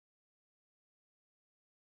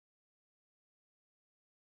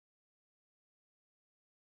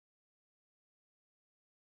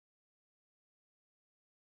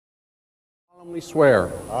solemnly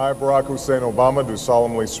swear I, Barack Hussein Obama, do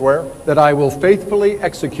solemnly swear that I will faithfully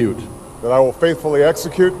execute that I will faithfully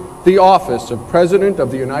execute the office of President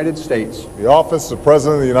of the United States the office of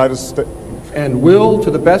President of the United States and will,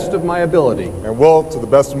 to the best of my ability, to the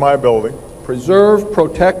best of my ability, preserve,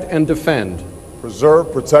 protect, and defend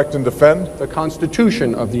preserve, protect, and defend the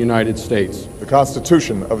Constitution of the United States. the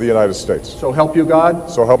Constitution of the United States. So help you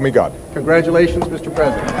God. So help me God. Congratulations, Mr.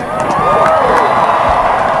 President.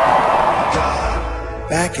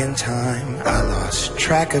 Back in time, I lost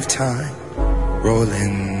track of time,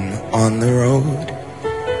 rolling on the road.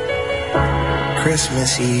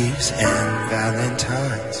 Christmas Eves and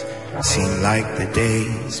Valentines seem like the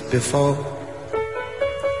days before.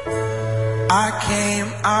 I came,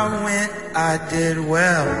 I went, I did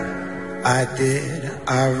well. I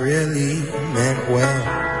really meant well.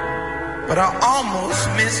 But I almost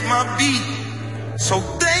missed my beat. So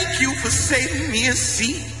thank you for saving me a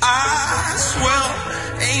seat. I swear,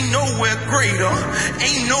 ain't nowhere greater,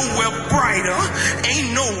 ain't nowhere brighter,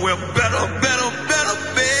 ain't nowhere better.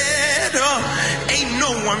 Ain't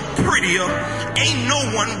no one prettier, ain't no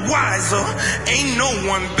one wiser, ain't no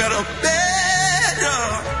one better.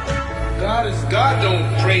 God don't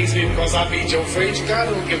praise me because I beat Joe Frazier. God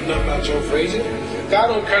don't give nothing about Joe Frazier. God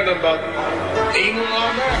don't care nothing about England or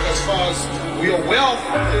America as far as your wealth.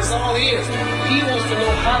 It's all his. He wants to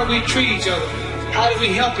know, how do we treat each other? How do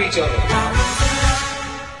we help each other?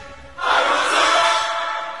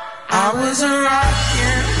 I was a rock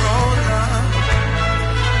and roller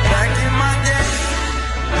back in my day,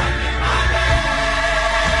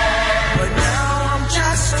 but now I'm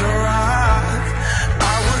just a rock.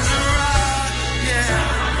 I was a rock, yeah.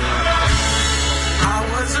 I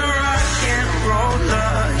was a rock and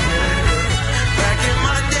roller, yeah, back in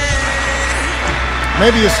my day.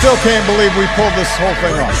 Maybe you still can't believe we pulled this whole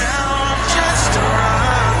thing off. Now I'm just a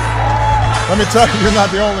rock. Let me tell you, you're not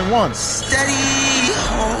the only one. Steady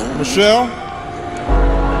hold. Michelle?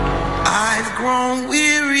 I've grown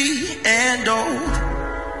weary and old.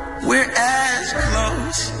 We're as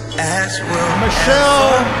close as we'll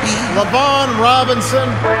Michelle ever be. LaVaughn Robinson,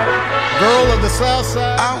 girl of the South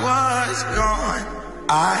Side. I was gone.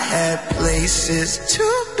 I had places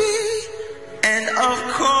to be, and of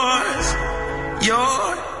course,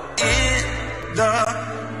 you're in the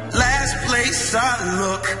last place I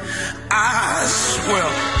look. I swear,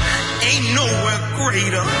 ain't nowhere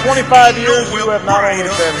greater. 25 years you have not only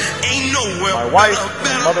been my wife,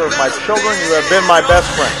 the mother of my children, you have been my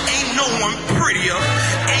best friend. Ain't no one prettier,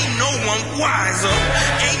 ain't no one wiser,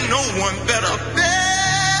 ain't no one better.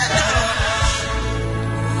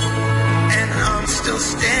 And I'm still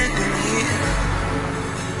standing here.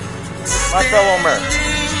 My fellow Americans,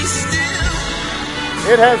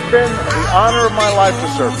 it has been the honor of my life to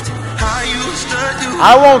serve you.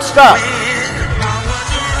 I won't stop.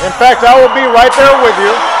 In fact, I will be right there with you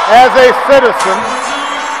as a citizen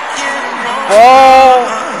for all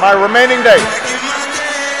my remaining days.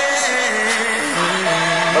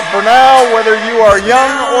 But for now, whether you are young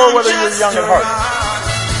or whether you're young at heart,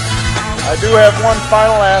 I do have one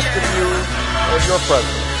final ask of you as your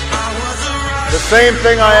president. The same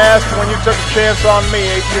thing I asked when you took a chance on me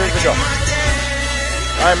 8 years ago.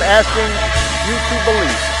 I'm asking you to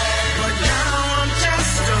believe.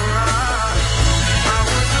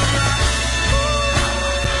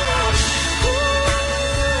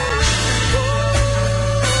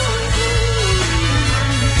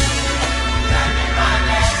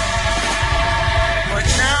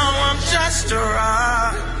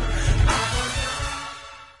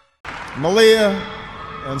 Malia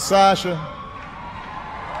and Sasha,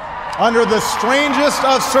 under the strangest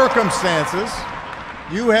of circumstances,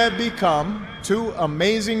 you have become two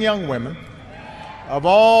amazing young women. Of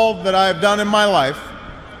all that I have done in my life,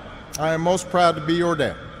 I am most proud to be your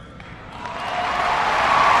dad.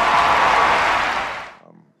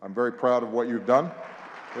 I'm very proud of what you've done.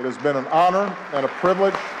 It has been an honor and a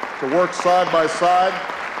privilege to work side by side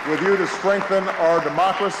with you to strengthen our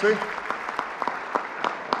democracy.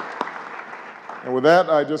 And with that,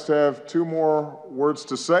 I just have two more words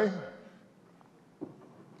to say.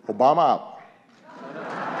 Obama out.